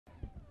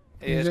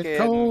It's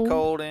getting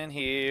cold in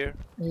here.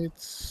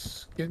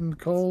 It's getting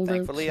cold.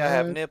 Thankfully, I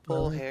have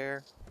nipple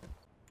hair.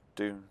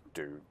 Do.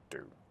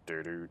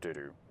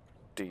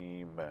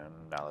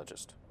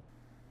 Demonologist.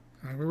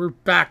 Right, we're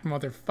back,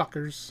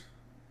 motherfuckers.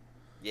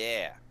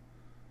 Yeah.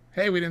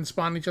 Hey, we didn't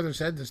spawn each other's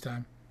head this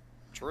time.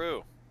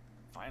 True.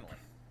 Finally.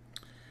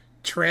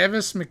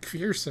 Travis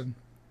McPherson.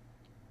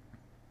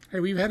 Hey,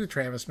 we've had a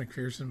Travis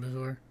McPherson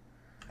before.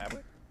 Have we?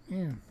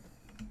 Yeah.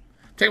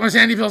 Take my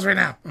sandy pills right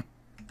now.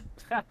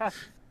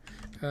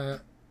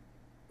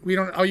 We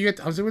don't. Oh, you get.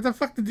 I was like, where the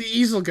fuck did the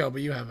easel go?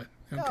 But you have it.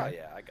 Okay. Oh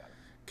yeah, I got it.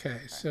 Okay,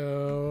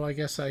 so I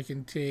guess I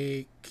can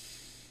take.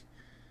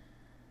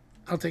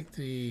 I'll take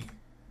the.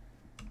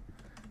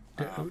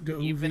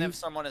 Even if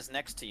someone is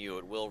next to you,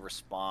 it will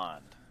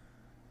respond.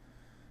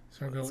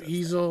 So I'll go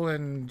easel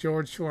and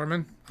George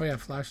Foreman. Oh yeah,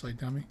 flashlight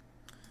dummy.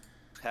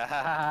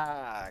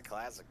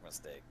 Classic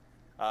mistake.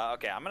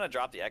 Okay, I'm gonna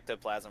drop the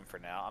ectoplasm for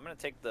now. I'm gonna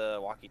take the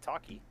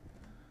walkie-talkie,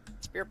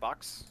 spirit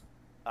box,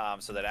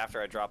 so that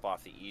after I drop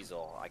off the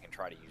easel, I can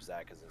try to use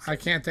that because I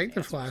can't take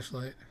the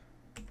flashlight.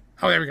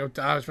 Oh, there we go.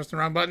 I was pressing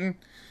the wrong button.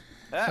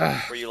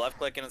 Were you left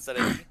clicking instead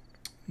of E?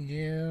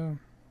 Yeah.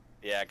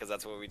 Yeah, because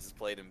that's what we just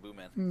played in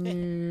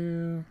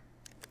Booman.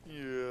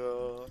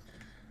 Yeah.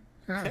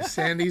 Yeah.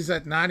 Sandy's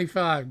at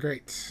 95.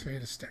 Great. Way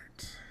to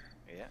start.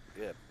 Yeah,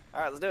 good.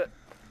 All right, let's do it.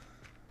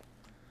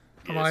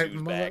 My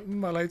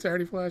lights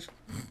already flashing.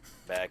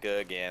 Back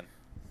again.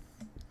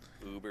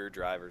 Uber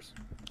drivers.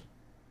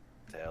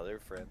 Tell their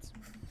friends.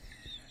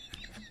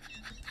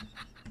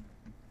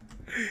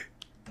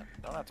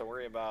 Don't have to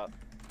worry about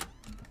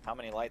how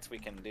many lights we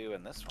can do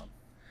in this one.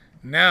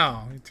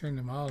 No, we turned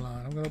them all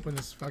on. I'm gonna open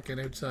this fucking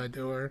outside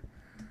door.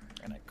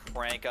 We're gonna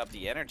crank up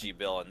the energy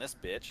bill in this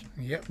bitch.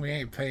 Yep, we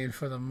ain't paying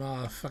for the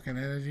fucking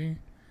energy.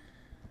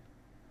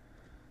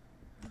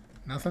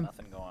 Nothing?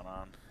 Nothing going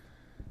on.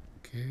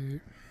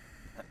 Okay.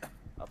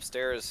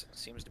 Upstairs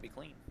seems to be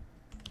clean.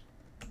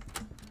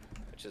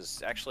 Which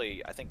is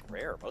actually, I think,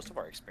 rare. Most of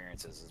our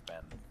experiences has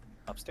been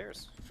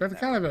upstairs. It's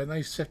kind of a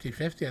nice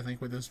 50-50, I think,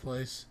 with this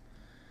place.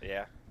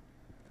 Yeah.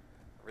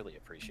 I really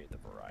appreciate the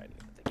variety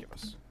that they give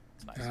us.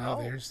 It's nice.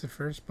 Oh, there's the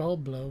first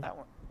bulb blow.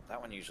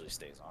 That one usually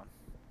stays on.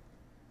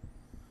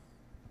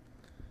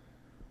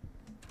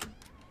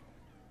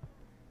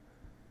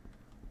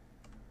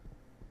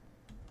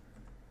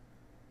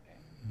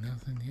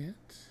 Nothing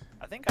yet.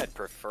 I think I'd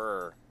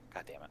prefer...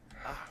 God damn it.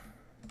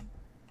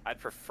 I'd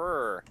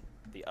prefer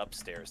the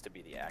upstairs to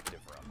be the active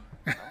room.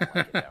 I don't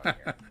like it down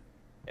here.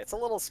 It's a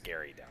little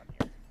scary down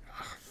here.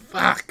 Oh,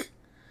 fuck!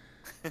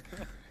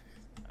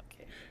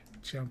 Okay.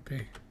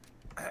 Jumpy.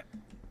 I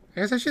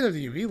guess I should have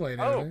the UV light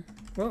out there.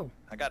 Whoa.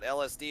 I got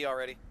LSD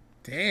already.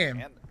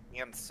 Damn.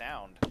 And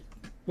sound.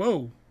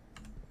 Whoa.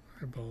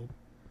 Our bulb.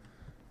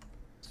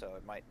 So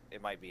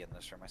it might be in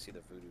this room. I see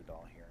the voodoo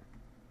doll here.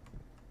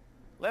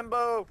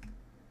 Limbo!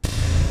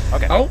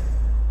 Okay. Oh!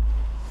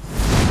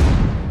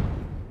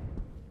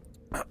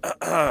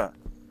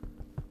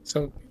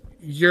 So,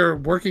 you're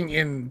working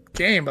in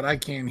game, but I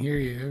can't hear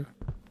you.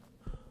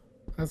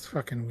 That's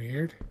fucking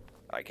weird.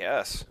 I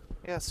guess.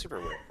 Yeah, it's super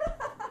weird.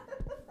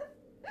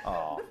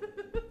 Oh.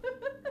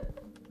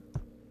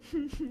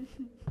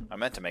 I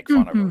meant to make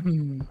fun of her.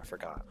 I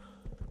forgot.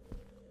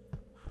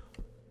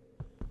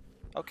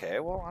 Okay,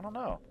 well, I don't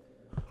know.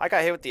 I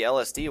got hit with the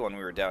LSD when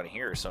we were down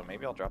here, so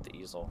maybe I'll drop the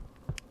easel.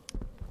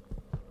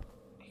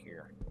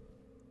 Here.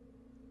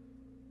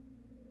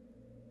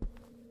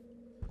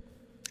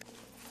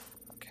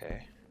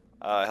 Okay.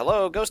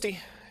 Hello, Ghosty.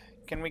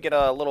 Can we get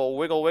a little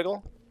wiggle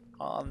wiggle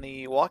on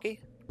the walkie?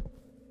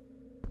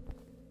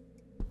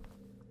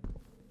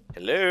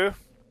 Hello?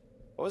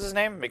 What was his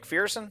name?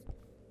 McPherson?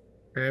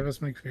 Travis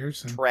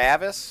McPherson.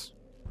 Travis?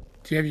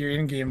 Do you have your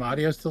in-game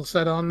audio still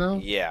set on, though?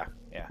 Yeah,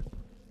 yeah.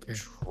 Okay.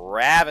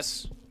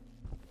 Travis.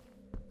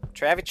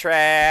 Travy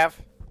Trav.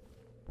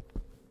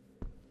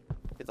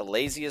 You're the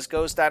laziest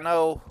ghost I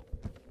know.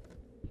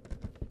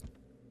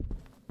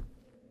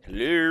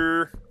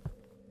 Hello?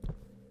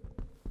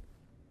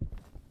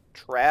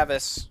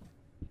 Travis.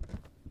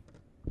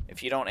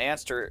 If you don't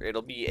answer,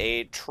 it'll be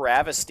a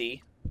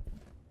travesty.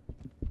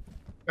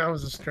 That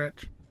was a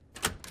stretch.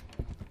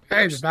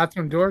 Hey, the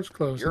bathroom door's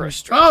closed. You're a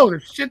stretch. Oh,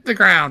 there's shit to the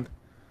ground.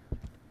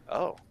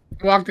 Oh.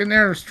 Walked in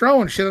there and was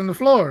throwing shit on the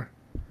floor.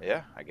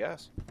 Yeah, I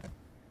guess.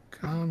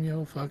 Calm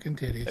your fucking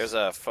titties. There's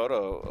a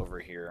photo over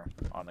here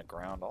on the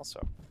ground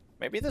also.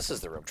 Maybe this is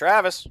the room.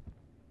 Travis!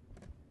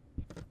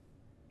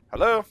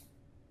 Hello?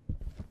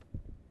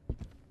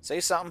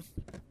 Say something.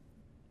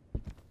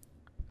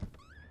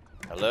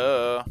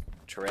 Hello?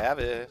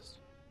 Travis?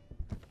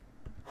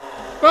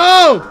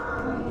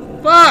 Oh!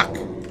 Fuck!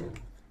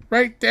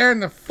 Right there in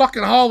the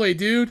fucking hallway,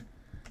 dude.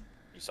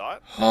 You saw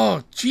it?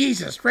 Oh,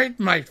 Jesus, right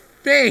in my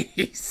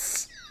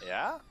face.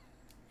 Yeah?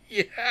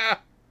 Yeah.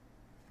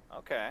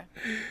 Okay.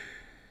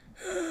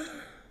 I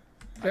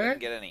didn't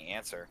get any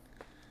answer.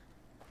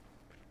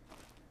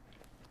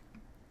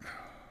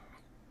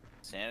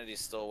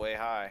 Sanity's still way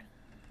high.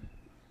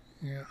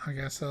 Yeah, I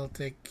guess I'll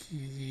take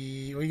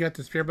the... Well, you got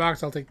the spear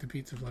box, I'll take the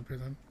pizza flipper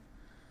then.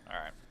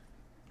 Alright.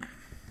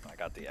 I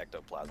the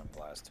ectoplasm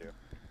glass too.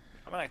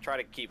 I'm gonna try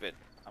to keep it.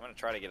 I'm gonna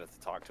try to get it to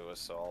talk to us,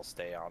 so I'll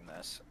stay on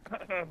this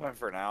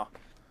for now.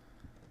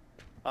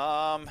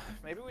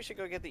 Maybe we should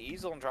go get the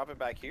easel and drop it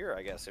back here.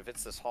 I guess if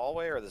it's this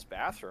hallway or this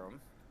bathroom,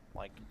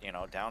 like you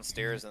know,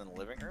 downstairs in the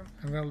living room.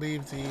 I'm gonna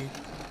leave the.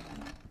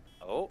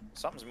 Oh,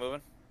 something's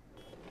moving.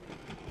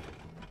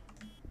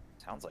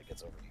 Sounds like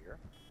it's over here.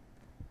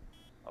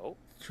 Oh,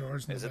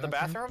 Drawers in is it the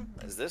bathroom?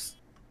 Is this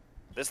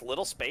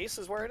little space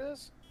is where it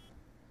is?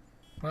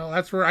 Well,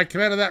 that's where I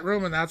came out of that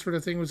room, and that's where the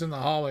thing was in the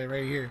hallway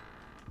right here.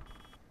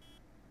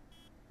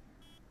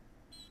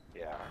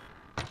 Yeah,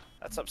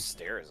 that's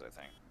upstairs, I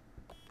think.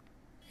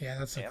 Yeah,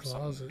 that's the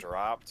closet.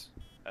 Dropped.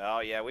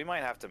 Oh yeah, we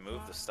might have to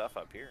move the stuff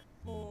up here.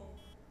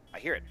 I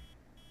hear it.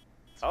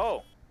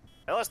 Oh,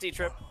 LSD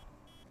trip.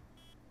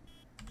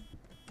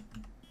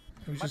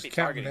 It was just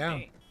counting down.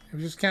 Me. It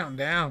was just counting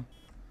down.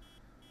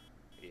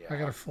 Yeah. I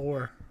got a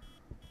 4.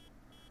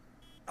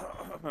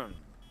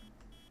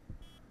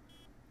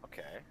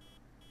 Okay.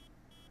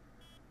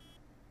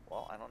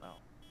 Well, I don't know.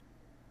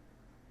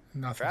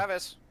 Nothing.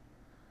 Travis.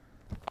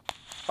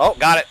 Oh,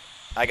 got it.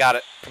 I got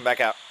it. Come back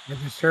out. I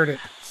just heard it.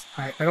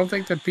 I don't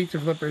think the pizza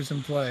flipper is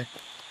in play.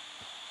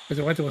 Because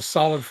it went to a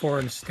solid 4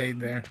 and stayed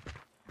there.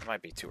 It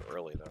might be too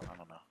early, though. I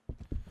don't know.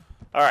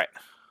 All right.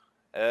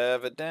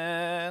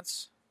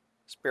 Evidence.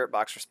 Spirit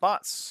box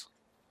response.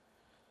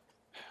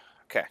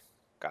 Okay.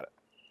 Got it.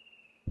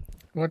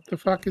 What the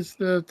fuck is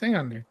the thing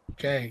on there?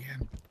 J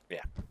again.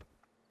 Yeah.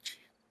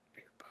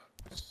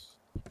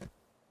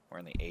 We're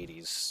in the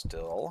 80s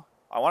still.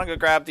 I want to go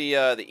grab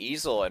the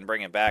easel and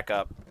bring it back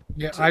up.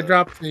 Yeah, I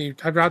dropped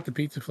the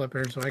pizza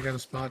flipper, so I got a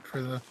spot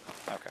for the.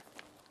 Okay.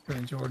 For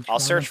the George. I'll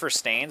search for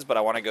stains, but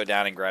I want to go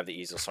down and grab the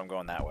easel, so I'm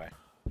going that way.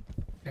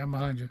 Yeah, I'm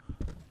behind you.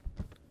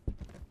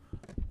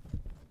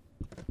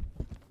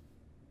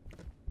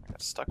 I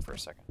got stuck for a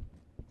second.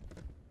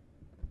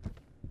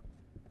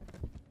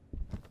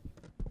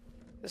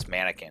 This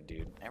mannequin,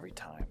 dude, every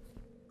time.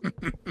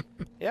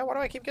 Yeah, why do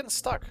I keep getting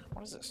stuck?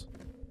 What is this?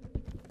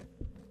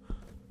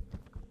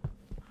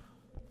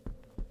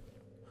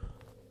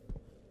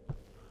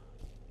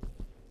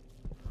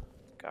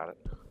 Got it.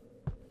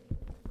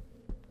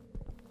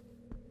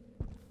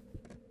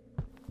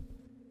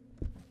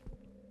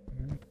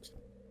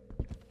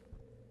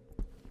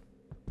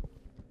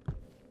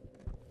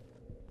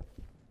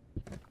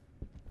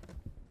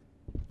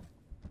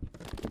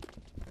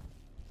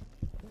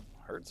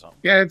 Heard something.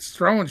 Yeah, it's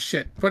throwing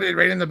shit. Put it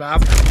right in the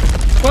bathroom.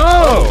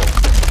 Whoa!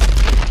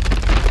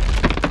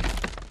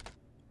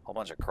 Whole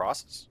bunch of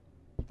crosses.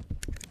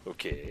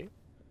 Okay.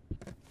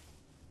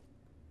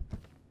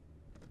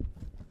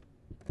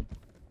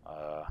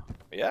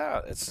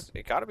 Yeah,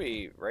 it gotta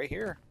be right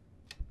here.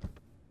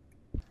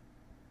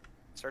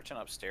 Searching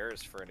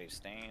upstairs for any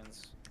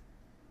stains.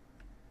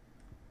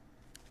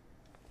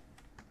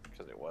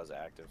 Because it was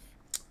active.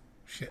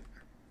 Shit.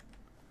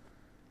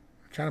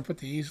 I'm trying to put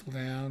the easel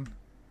down.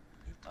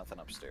 Nothing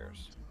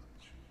upstairs.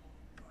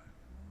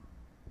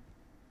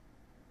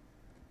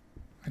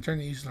 I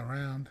turned the easel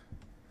around.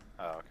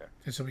 Oh, okay.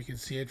 Just so we could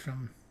see it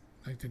from,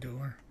 like, the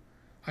door.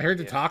 I heard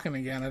the talking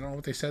again. I don't know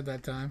what they said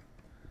that time.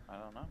 I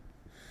don't know.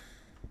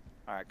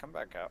 Alright, come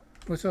back out.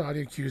 What's the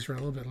audio cues were a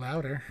little bit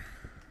louder.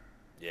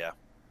 Yeah.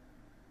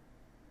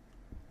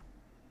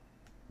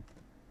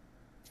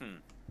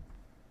 Alright.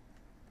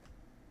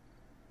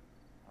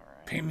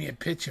 Paint me a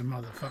picture,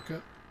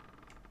 motherfucker.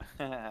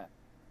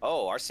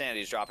 Oh, our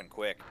sanity's dropping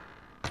quick.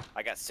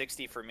 I got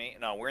 60 for me.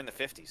 No, we're in the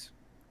 50s.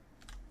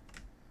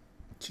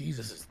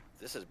 Jesus.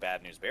 This is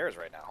bad news bears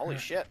right now. Holy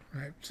shit.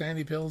 Right,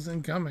 sandy pills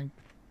incoming.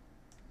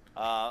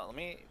 Let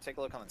me take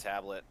a look on the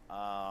tablet.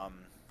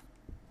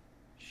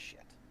 Shit.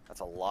 That's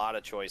a lot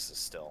of choices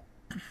still.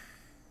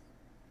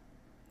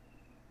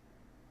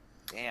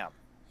 Damn.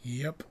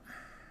 Yep.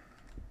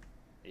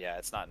 Yeah,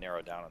 it's not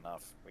narrowed down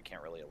enough. We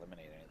can't really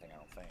eliminate anything, I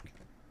don't think.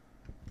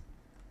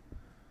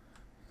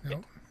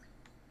 Nope.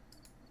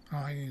 Oh,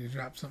 I need to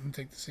drop something,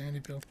 take the sandy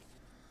pill.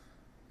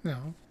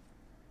 No.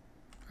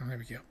 Oh, there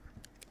we go.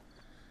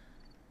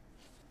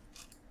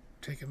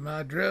 Taking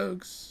my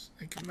drugs.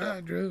 Taking my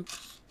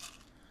drugs.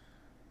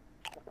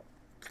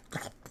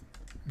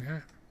 Yeah.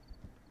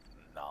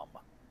 Numb.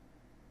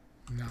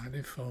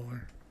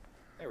 94.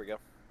 There we go.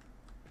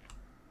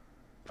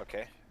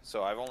 Okay,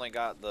 so I've only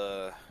got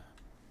the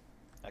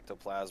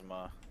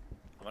ectoplasma.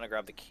 I'm gonna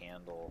grab the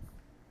candle.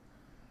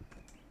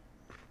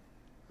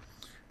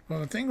 Well,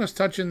 the thing was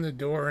touching the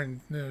door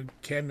and the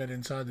cabinet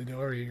inside the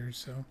door here,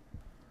 so...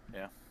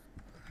 Yeah.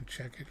 I'll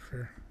check it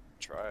for...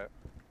 Try it.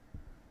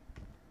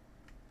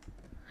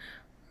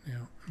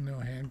 No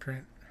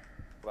handprint.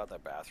 What about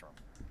that bathroom?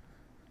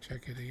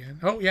 Check it again.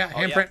 Oh, yeah,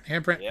 handprint,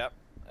 handprint. Yep.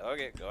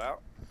 Okay, go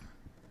out.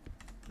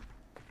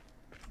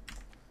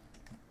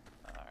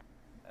 Alright.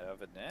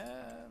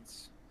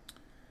 Evidence.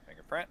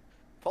 Fingerprint.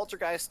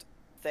 Poltergeist,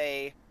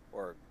 Thay,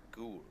 or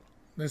Ghoul.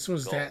 This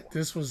was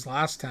this was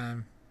last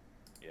time.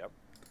 Yep.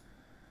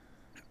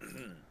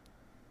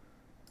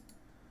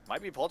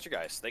 Might be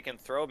Poltergeist. They can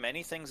throw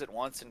many things at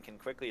once and can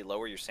quickly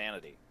lower your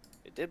sanity.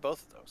 It did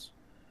both of those.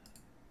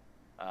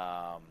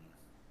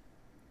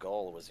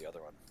 Gull was the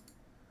other one.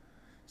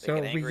 They So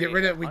get if we angry get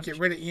rid and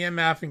of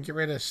EMF and get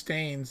rid of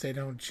stains, they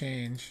don't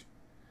change.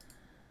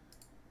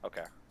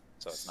 Okay,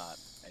 so it's not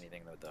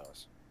anything with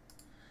those.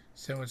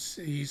 So it's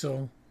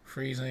easel,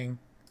 freezing,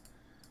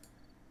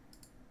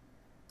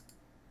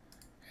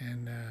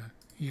 and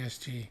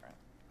ESG. Right.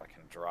 I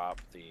can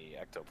drop the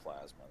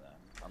ectoplasma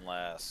then,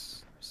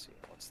 unless, let me see,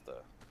 what's the...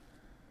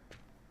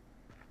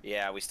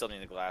 Yeah, we still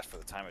need the glass for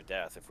the time of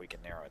death if we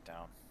can narrow it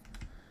down.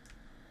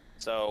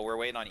 So we're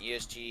waiting on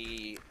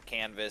ESG,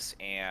 canvas,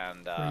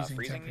 and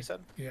freezing, you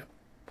said? Yeah.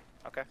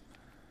 Okay.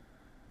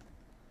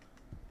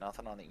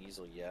 Nothing on the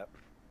easel yet.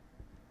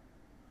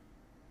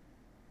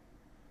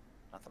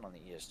 Nothing on the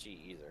ESG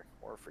either,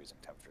 or freezing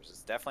temperatures.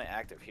 It's definitely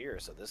active here,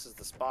 so this is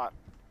the spot.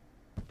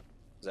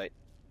 Is that...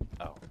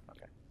 Oh,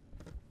 okay.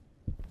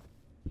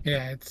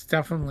 Yeah, it's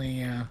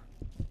definitely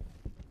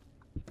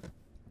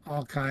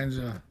all kinds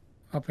of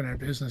up in our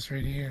business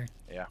right here.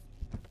 Yeah.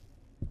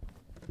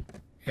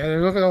 Yeah,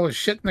 look at all the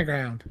shit in the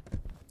ground.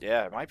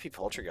 Yeah, it might be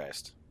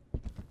poltergeist.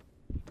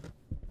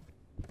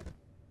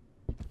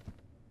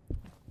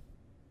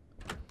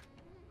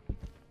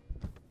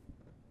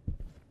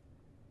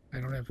 I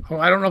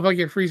don't know if I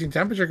get freezing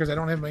temperature because I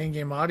don't have my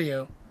in-game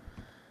audio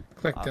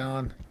clicked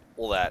on.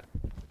 Will that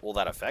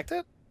affect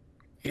it?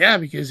 Yeah,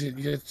 because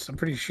I'm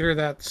pretty sure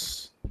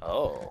that's...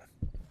 Oh.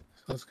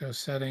 So let's go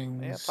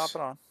settings. Yeah, pop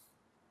it on.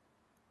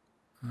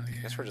 Oh, yeah.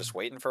 I guess we're just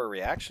waiting for a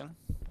reaction.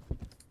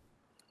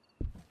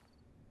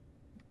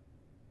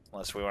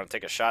 Unless we want to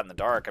take a shot in the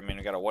dark. I mean,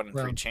 we got a 1 in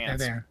 3 chance.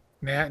 There.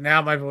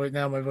 Now my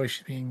voice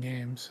should be in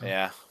game. So.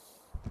 Yeah.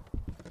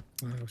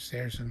 I'll go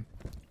upstairs and...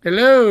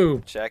 Hello.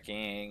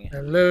 Checking.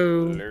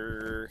 Hello.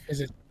 Hello.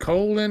 Is it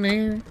cold in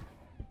here?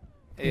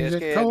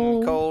 It's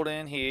getting cold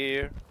in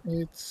here.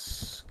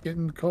 It's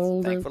getting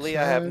cold. Thankfully,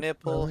 outside. I have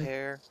nipple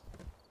hair.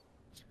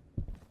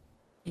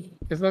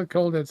 It's not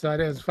cold outside.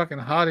 It's fucking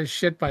hot as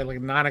shit by like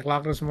 9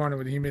 o'clock this morning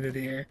with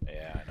humidity here.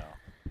 Yeah, I know.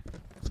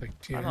 It's like,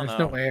 dude, I don't there's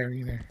know. no air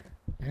either.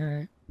 All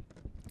right.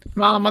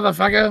 Come on,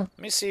 motherfucker. Let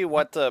me see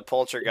what the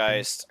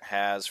poltergeist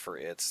has for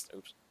its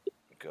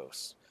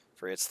ghost.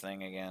 For its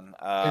thing again.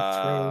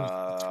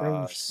 It's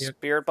rose.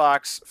 Spirit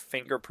box,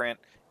 fingerprint,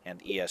 and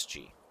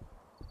ESG.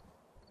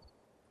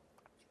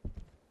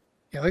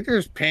 Yeah, like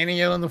there's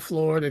painting out on the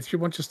floor. They threw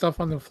a bunch of stuff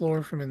on the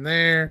floor from in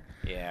there.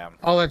 Yeah.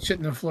 All that shit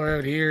in the floor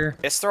out here.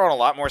 It's throwing a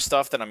lot more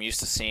stuff than I'm used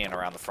to seeing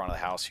around the front of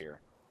the house here.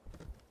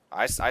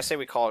 I say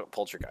we call it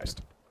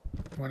poltergeist.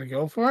 Want to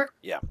go for it?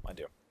 Yeah, I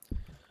do.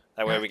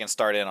 That way we can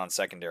start in on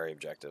secondary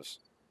objectives.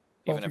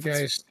 Even if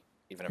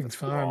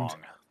it's wrong,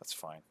 that's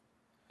fine.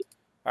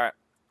 All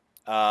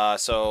right.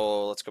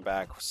 So let's go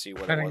back, see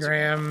what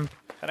Pentagram. it was.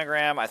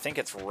 Pentagram. I think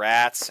it's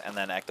rats and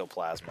then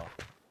ectoplasma.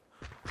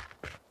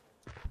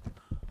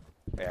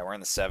 Yeah, we're in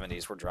the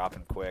 70s. We're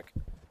dropping quick.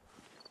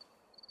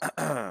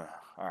 All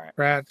right.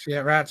 Rats. Yeah,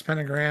 rats,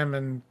 pentagram,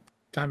 and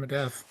time of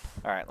death.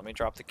 All right, let me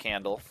drop the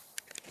candle.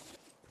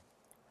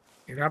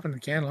 You're dropping the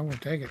candle. I'm going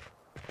to take it.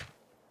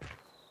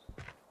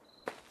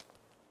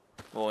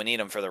 Well, we need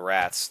them for the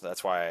rats.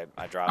 That's why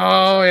I dropped it.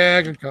 Oh,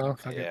 yeah, good call.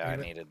 Yeah, I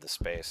needed the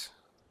space.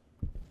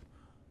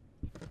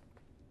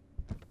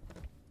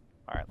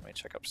 All right, let me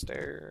check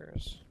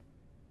upstairs.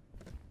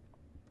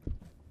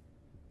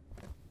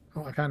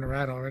 Oh, I found a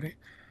rat already.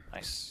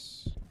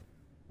 Nice.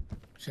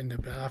 It's in the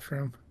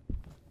bathroom.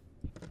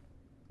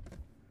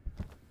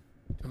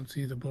 Don't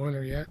see the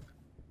boiler yet.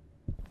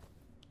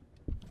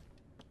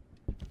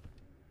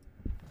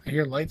 I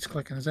hear lights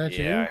clicking. Is that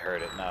you? Yeah, I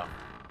heard it. No,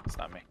 it's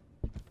not me.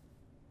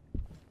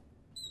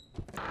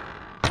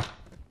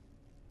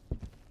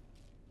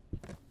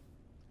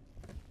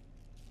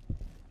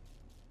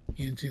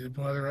 You didn't see the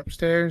boiler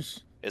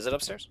upstairs? Is it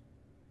upstairs?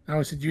 No,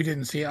 I said you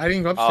didn't see it. I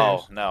didn't go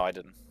upstairs. Oh, no, I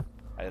didn't.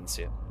 I didn't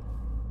see it.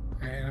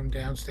 And I'm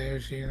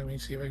downstairs here. Let me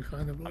see if I can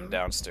find the boiler. I'm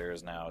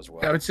downstairs now as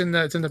well. Yeah, it's in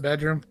the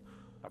bedroom.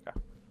 Okay.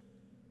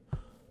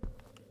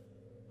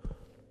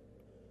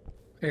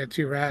 I got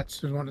 2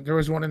 rats. There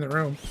was one in the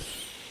room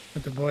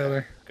with the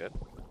boiler. Good.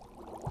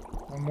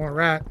 One more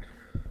rat.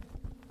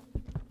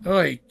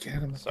 Oi, get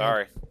him.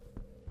 Sorry.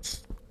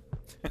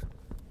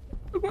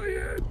 My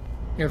head.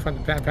 You gotta find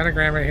the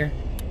pentagram right here.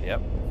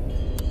 Yep.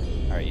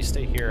 All right, you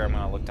stay here. I'm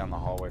gonna look down the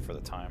hallway for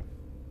the time.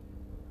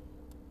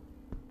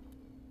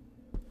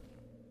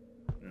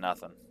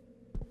 Nothing.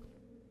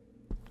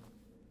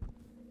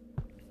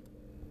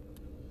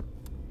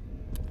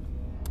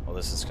 Well,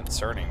 this is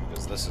concerning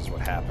because this is what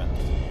happened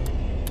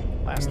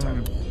last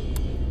time.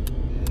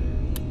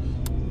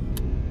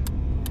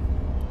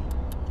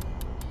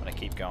 I'm gonna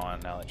keep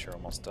going now that you're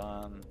almost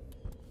done.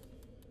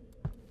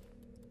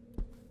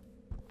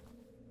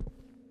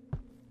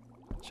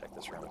 Check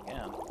this room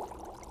again.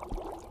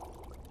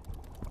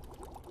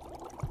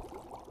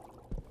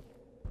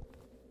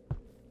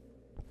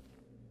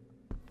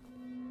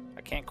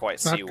 I can't quite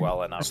see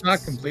well enough. It's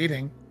not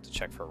completing. To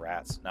check for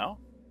rats. No?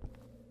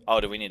 Oh,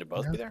 do we need to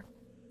both be there?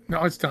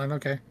 No, it's done.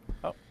 Okay.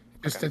 Oh.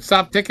 Just it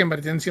stopped ticking, but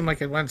it didn't seem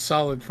like it went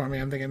solid for me.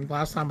 I'm thinking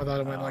last time I thought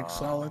it went like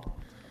solid.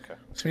 Okay.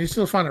 So you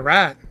still found a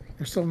rat.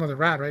 There's still another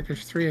rat, right?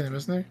 There's 3 of them,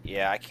 isn't there?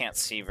 Yeah, I can't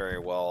see very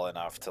well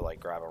enough to like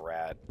grab a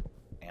rat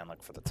and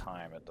look for the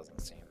time. It doesn't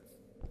seem.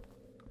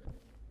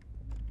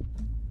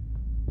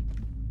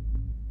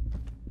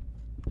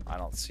 I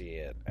don't see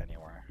it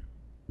anywhere.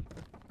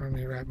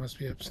 Normally, rat must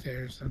be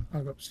upstairs. Then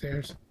I'll go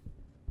upstairs.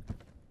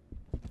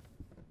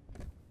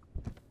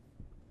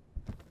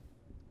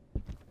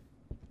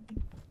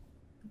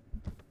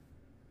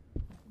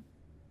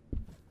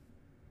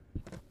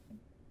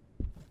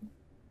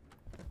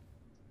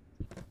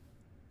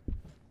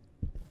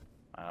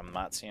 I'm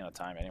not seeing a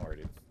time anywhere,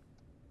 dude.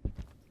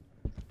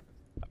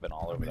 I've been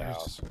all over the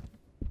house.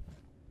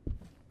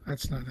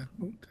 That's not it.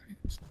 Oh,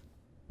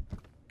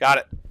 Got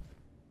it.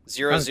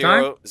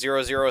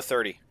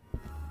 00:00:30.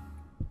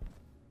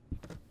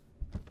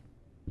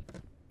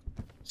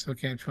 Still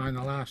can't find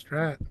the last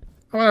rat.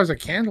 Oh, there was a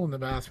candle in the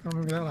bathroom. I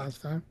remember that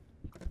last time.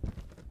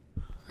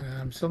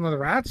 Still another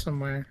rat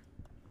somewhere.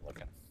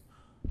 Looking.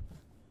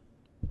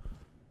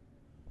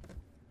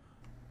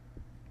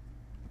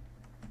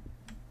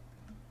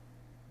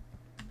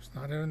 It's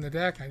not out in the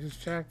deck. I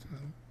just checked.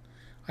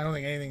 I don't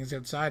think anything is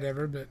outside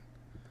ever, but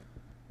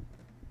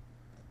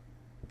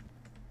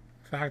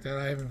the fact that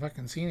I haven't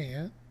fucking seen it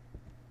yet.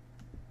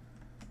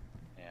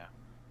 Yeah.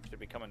 Should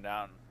be coming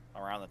down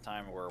around the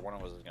time where one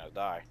of us is gonna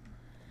die.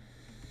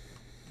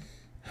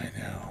 I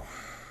know.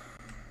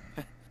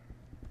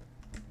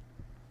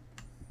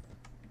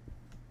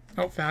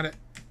 Oh, found it.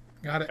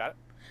 Got it. Got it?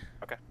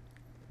 Okay.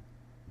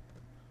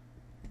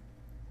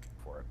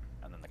 For it.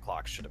 And then the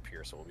clock should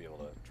appear, so we'll be able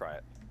to try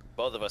it.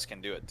 Both of us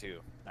can do it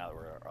too, now that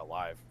we're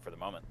alive for the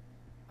moment.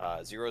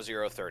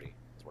 00:30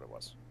 is what it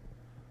was.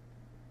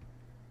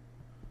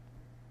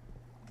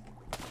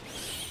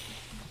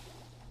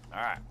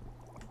 Alright.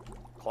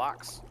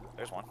 Clocks.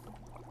 There's one.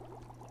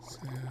 So,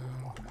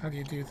 how do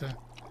you do the...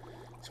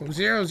 So,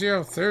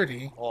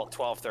 00:30. Well,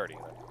 12:30.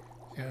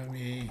 Show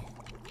me...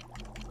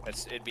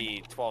 It'd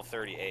be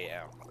 12:30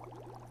 a.m.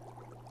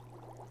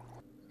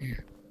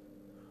 Yeah.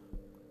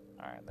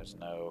 Alright, there's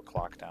no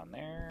clock down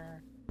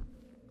there.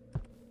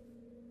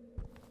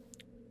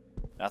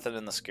 Nothing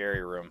in the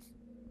scary room.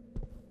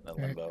 The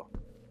limbo.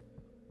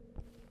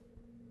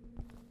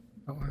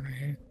 Oh, one right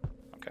here.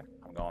 Okay,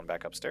 I'm going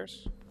back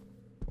upstairs.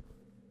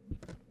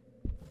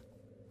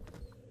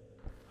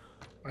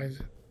 Why is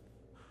it?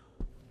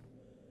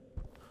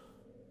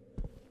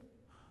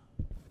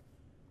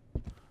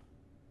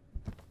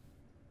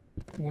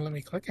 Won't let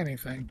me click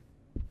anything.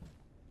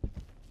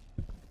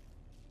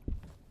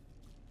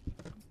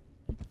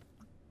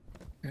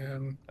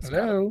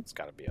 Hello? It's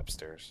gotta be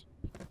upstairs.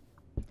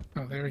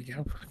 Oh, there we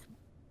go.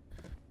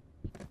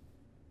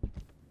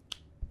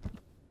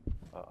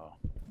 Uh-oh.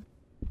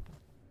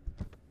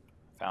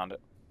 Found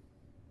it.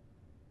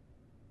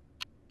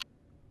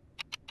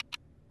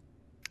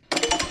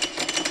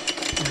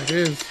 There it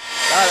is.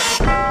 Got it.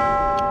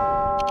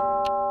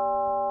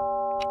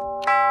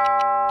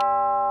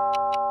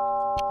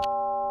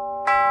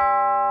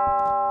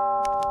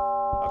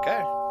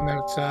 Okay. I'm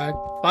outside.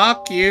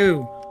 Fuck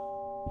you.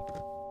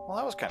 Well,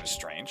 that was kind of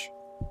strange.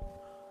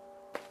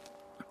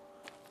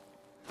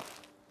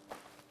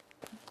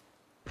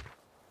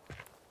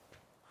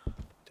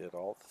 Did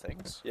all the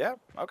things. Yeah,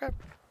 okay.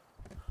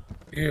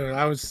 Dude,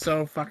 I was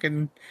so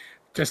fucking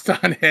just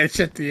on edge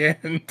at the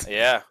end.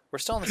 Yeah, we're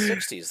still in the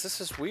 60s. This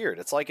is weird.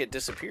 It's like it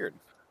disappeared.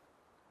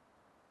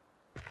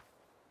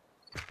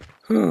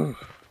 Whew.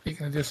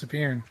 Speaking of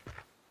disappearing.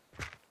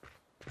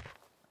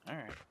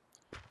 Alright.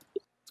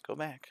 Let's go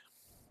back.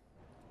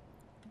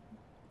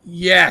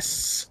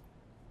 Yes!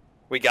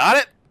 We got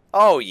it?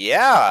 Oh,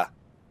 yeah.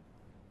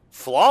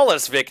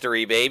 Flawless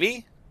victory,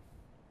 baby.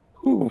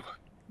 Whew.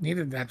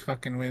 Needed that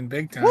fucking win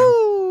big time.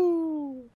 Woo!